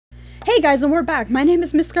Hey guys, and we're back. My name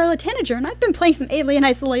is MissScarletTanager, and I've been playing some Alien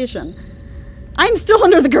Isolation. I'm still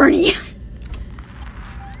under the gurney.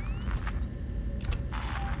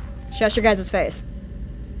 Shush your guys' face.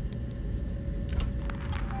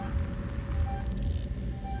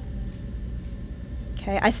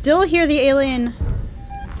 Okay, I still hear the alien.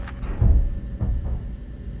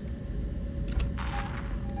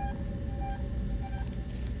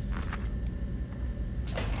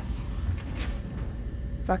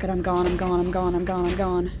 Fuck it, I'm gone.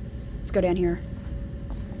 Let's go down here.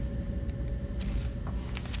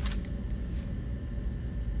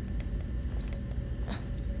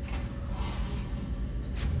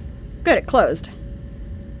 Good, it closed.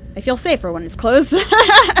 I feel safer when it's closed.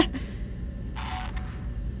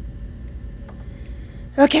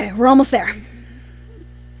 Okay, we're almost there.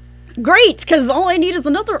 Great, because all I need is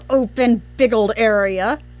another open, big old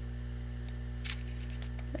area.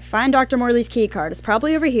 Find Dr. Morley's keycard. It's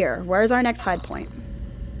probably over here. Where's our next hide point?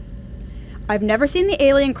 I've never seen the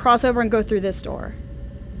alien cross over and go through this door.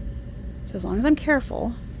 So as long as I'm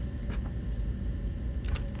careful.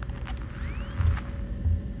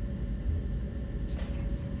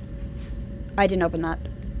 I didn't open that.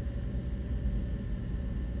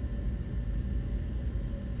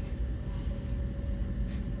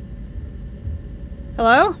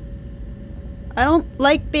 Hello? I don't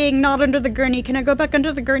like being not under the gurney. Can I go back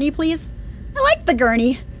under the gurney, please? I like the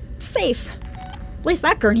gurney. It's safe. At least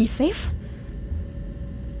that gurney's safe.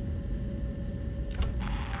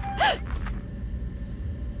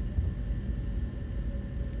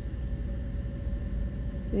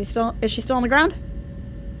 Is she still on the ground?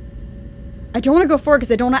 I don't want to go forward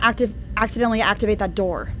because I don't want to accidentally activate that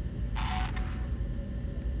door.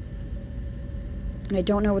 And I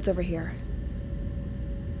don't know what's over here.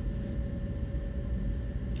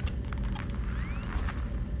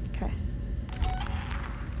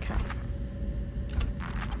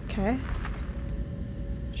 Okay.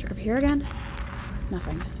 Check over here again.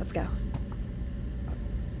 Nothing. Let's go.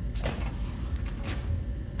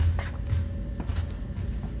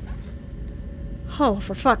 Oh,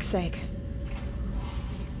 for fuck's sake.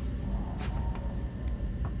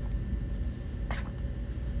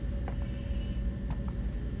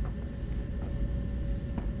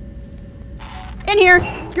 In here!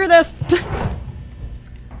 Screw this!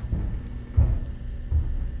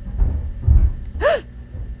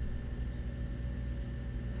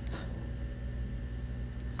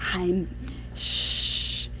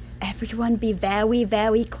 Shh. Everyone be very,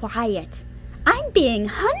 very quiet. I'm being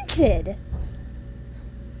hunted.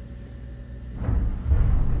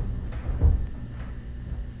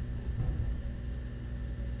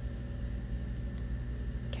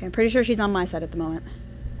 Okay, I'm pretty sure she's on my side at the moment.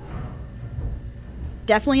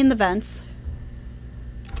 Definitely in the vents.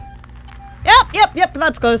 Yep,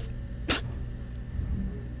 that's close.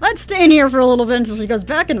 Let's stay in here for a little bit until she goes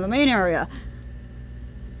back into the main area.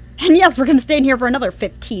 And yes, we're gonna stay in here for another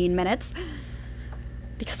 15 minutes.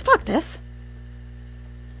 Because fuck this.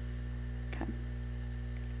 Okay.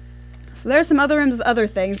 So there's some other rooms with other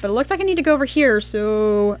things, but it looks like I need to go over here,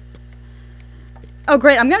 so... Oh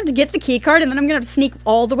great, I'm gonna have to get the key card, and then I'm gonna have to sneak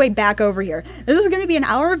all the way back over here. This is gonna be an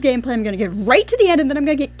hour of gameplay. I'm gonna get right to the end, and then I'm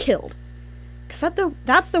gonna get killed. Because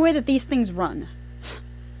that's the way that these things run.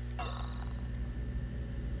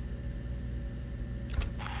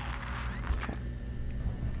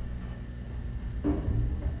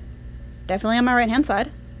 Definitely on my right-hand side.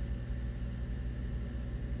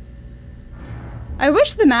 I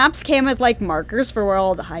wish the maps came with, like, markers for where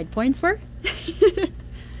all the hide points were.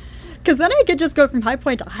 Because then I could just go from high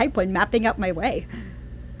point to high point, mapping up my way.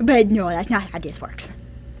 But no, that's not how this works.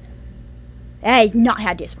 That is not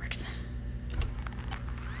how this works.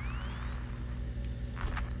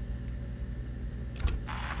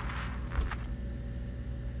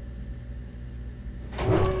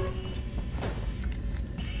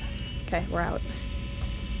 Okay, we're out.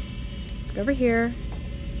 Let's go over here.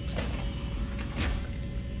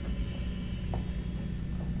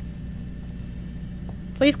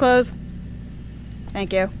 Please close.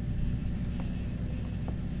 Thank you.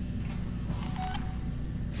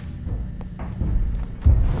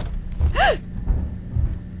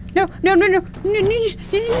 No.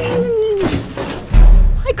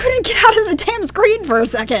 I couldn't get out of the damn screen for a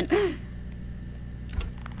second.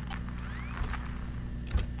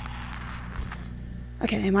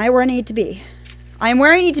 Okay, am I where I need to be? I am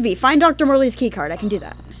where I need to be. Find Dr. Morley's keycard. I can do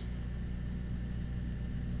that.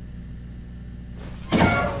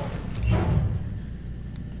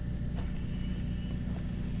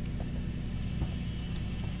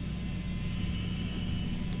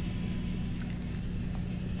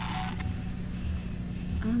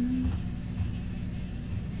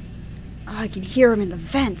 Oh, I can hear him in the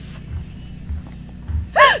vents.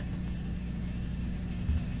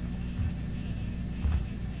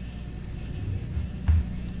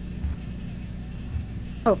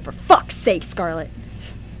 Oh, for fuck's sake, Scarlet.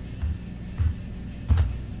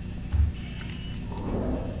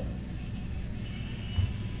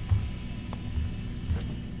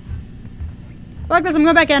 Fuck this, I'm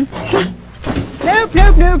going back in. Nope,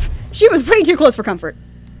 nope, nope. She was way too close for comfort.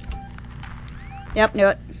 Yep, knew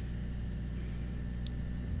it.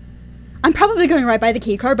 I'm probably going right by the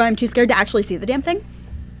key card, but I'm too scared to actually see the damn thing.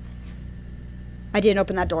 I didn't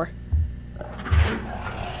open that door.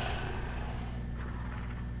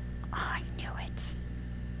 I knew it.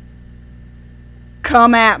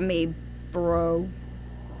 Come at me, bro.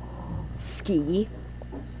 Ski.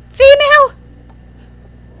 Female?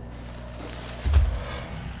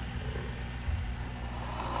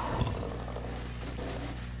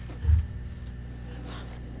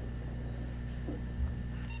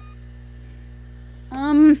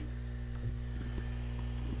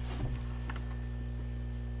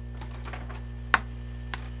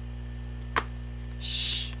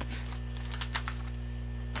 Shh.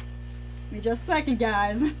 Give me just a second,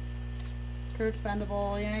 guys. Crew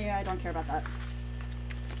expendable. Yeah, I don't care about that.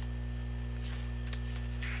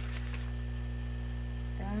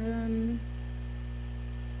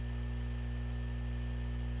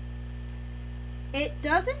 It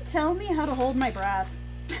doesn't tell me how to hold my breath.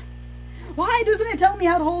 Why doesn't it tell me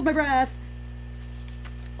how to hold my breath?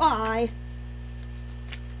 Why?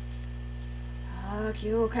 Fuck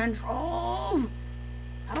you, controls!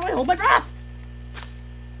 How do I hold my breath?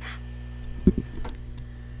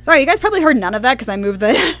 Sorry, you guys probably heard none of that because I moved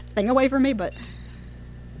the thing away from me, but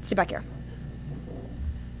let's see back here.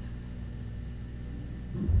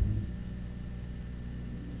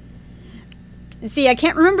 See, I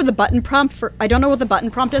can't remember the button prompt for... I don't know what the button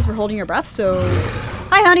prompt is for holding your breath, so...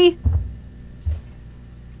 Hi, honey!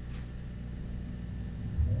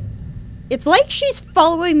 It's like she's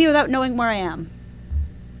following me without knowing where I am.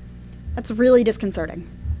 That's really disconcerting.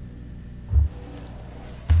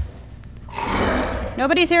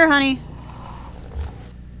 Nobody's here, honey.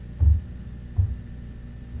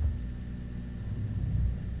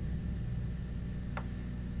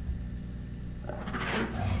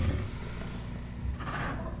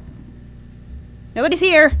 Nobody's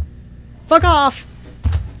here. Fuck off.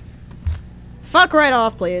 Fuck right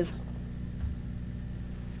off, please.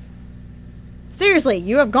 Seriously,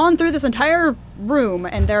 you have gone through this entire room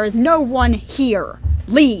and there is no one here.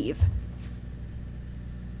 Leave.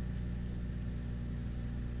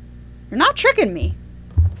 You're not tricking me.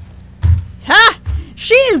 Ha!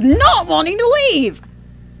 She is not wanting to leave!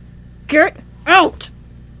 Get out!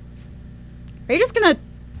 Are you just gonna...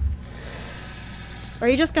 Are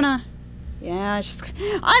you just gonna... Yeah, it's just...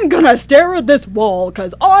 I'm gonna stare at this wall,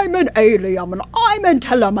 because I'm an alien and I'm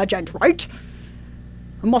intelligent, right?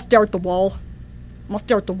 I must stare at the wall. I must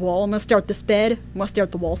stare at the wall. I'm gonna stare at this bed. I must stare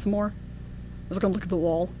at the wall some more. I'm just gonna look at the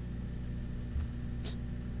wall.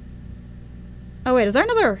 Oh wait, is there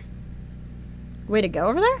another way to go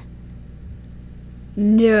over there?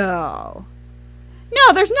 No.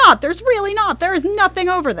 No, there's not. There's really not. There is nothing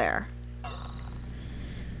over there.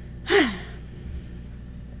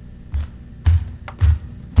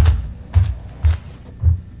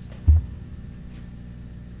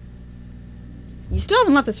 You still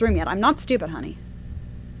haven't left this room yet. I'm not stupid, honey.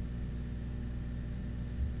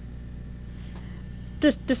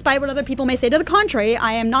 Despite what other people may say to the contrary,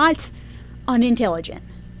 I am not unintelligent.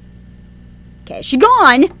 Okay, is she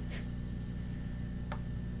gone?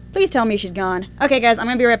 Please tell me she's gone. Okay, guys, I'm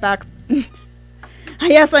gonna be right back.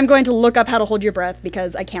 Yes, I'm going to look up how to hold your breath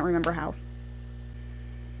because I can't remember how.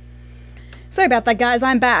 Sorry about that, guys.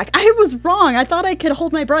 I'm back. I was wrong. I thought I could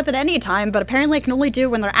hold my breath at any time, but apparently I can only do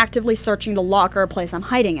when they're actively searching the locker or place I'm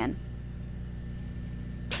hiding in.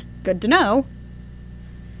 Good to know.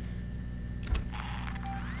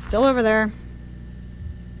 Still over there.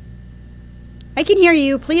 I can hear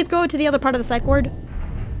you. Please go to the other part of the psych ward.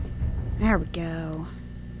 There we go.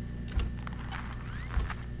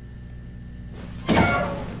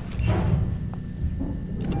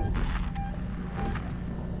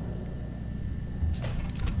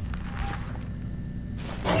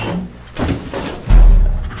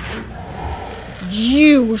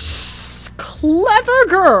 You clever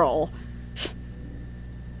girl.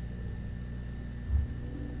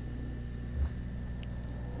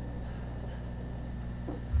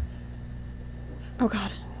 Oh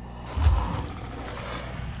God.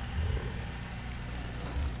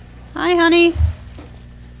 Hi, honey.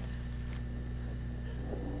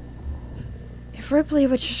 If Ripley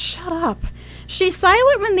would just shut up. She's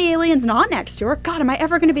silent when the alien's not next to her. God, am I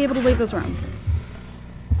ever going to be able to leave this room?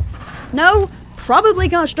 No, probably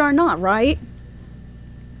gosh darn not, right?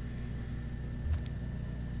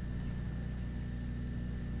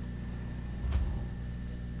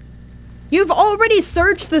 You've already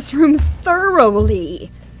searched this room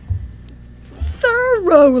thoroughly.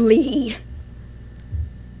 Thoroughly.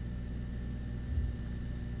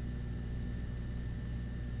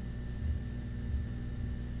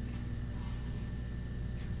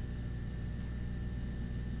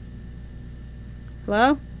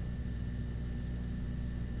 Hello?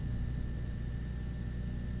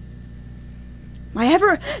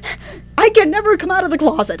 I can never come out of the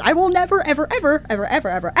closet. I will never, ever, ever, ever, ever,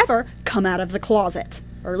 ever, ever come out of the closet.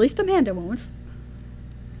 Or at least Amanda won't.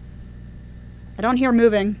 I don't hear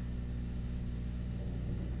moving.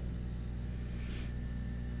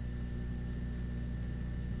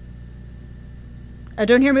 I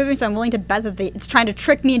don't hear moving, so I'm willing to bet that it's trying to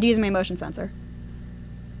trick me into using my motion sensor.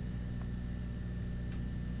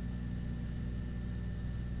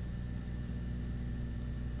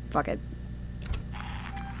 Fuck it.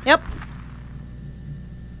 Yep.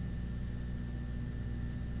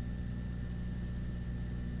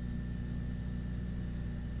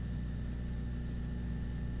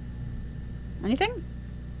 Anything?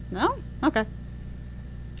 No? Okay.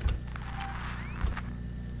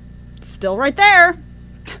 Still right there.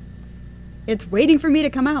 It's waiting for me to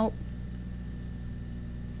come out.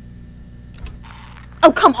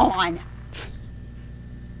 Oh, come on!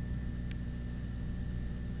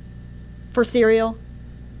 For cereal.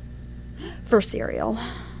 For cereal.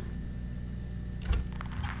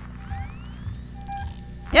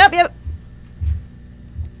 Yep.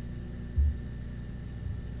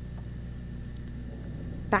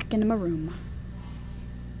 Back into my room.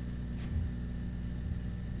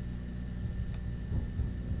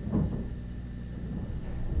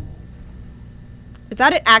 Is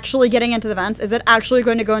that it actually getting into the vents? Is it actually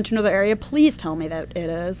going to go into another area? Please tell me that it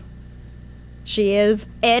is. She is.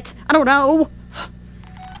 It. I don't know.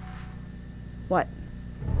 What?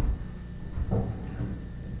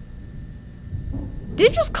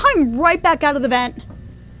 Did it just climb right back out of the vent?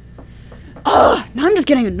 Ugh, now I'm just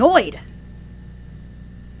getting annoyed.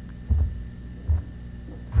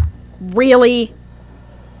 Really?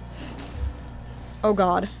 Oh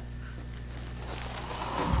God.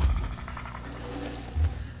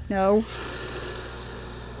 No.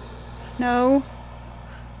 No.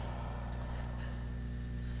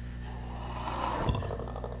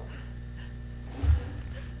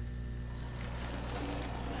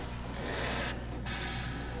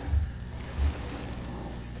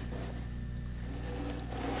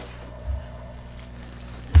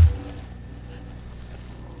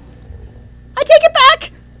 I take it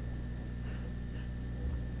back!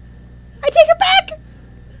 I take it back!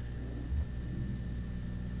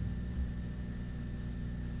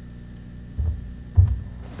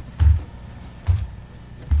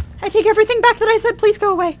 I take everything back that I said, please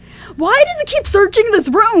go away. Why does it keep searching this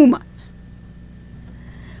room?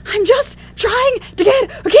 I'm just trying to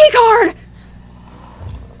get a key card!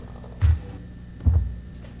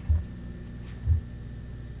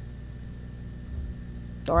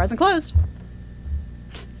 Door hasn't closed.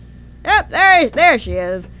 Yep, there she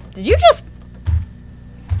is. Did you just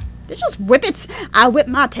whip it? I whip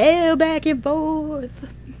my tail back and forth.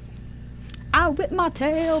 I whip my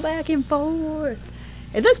tail back and forth.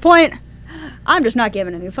 At this point, I'm just not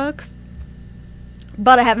giving any fucks.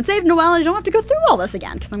 But I haven't saved in a while and I don't have to go through all this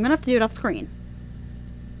again, because I'm going to have to do it off screen.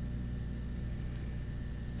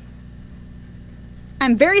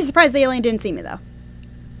 I'm very surprised the alien didn't see me, though.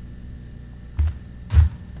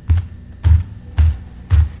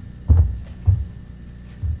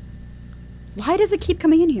 Why does it keep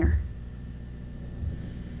coming in here?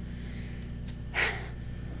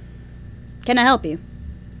 Can I help you?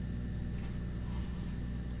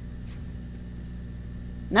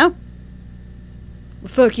 No? Well,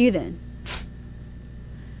 fuck you then.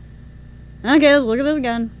 Okay, let's look at this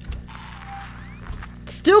again.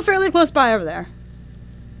 It's still fairly close by over there.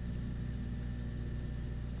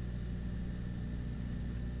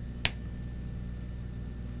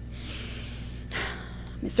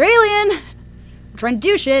 Mr. Alien! I'm trying to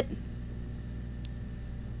do shit.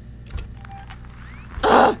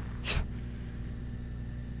 Ugh.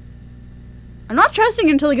 I'm not trusting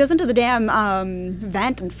until he goes into the damn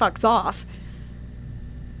vent and fucks off.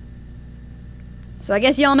 So I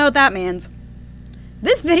guess y'all know what that means.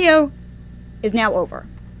 This video is now over.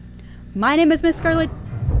 My name is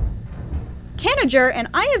MissScarletTanager, and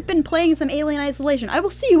I have been playing some Alien Isolation. I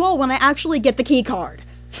will see you all when I actually get the key card.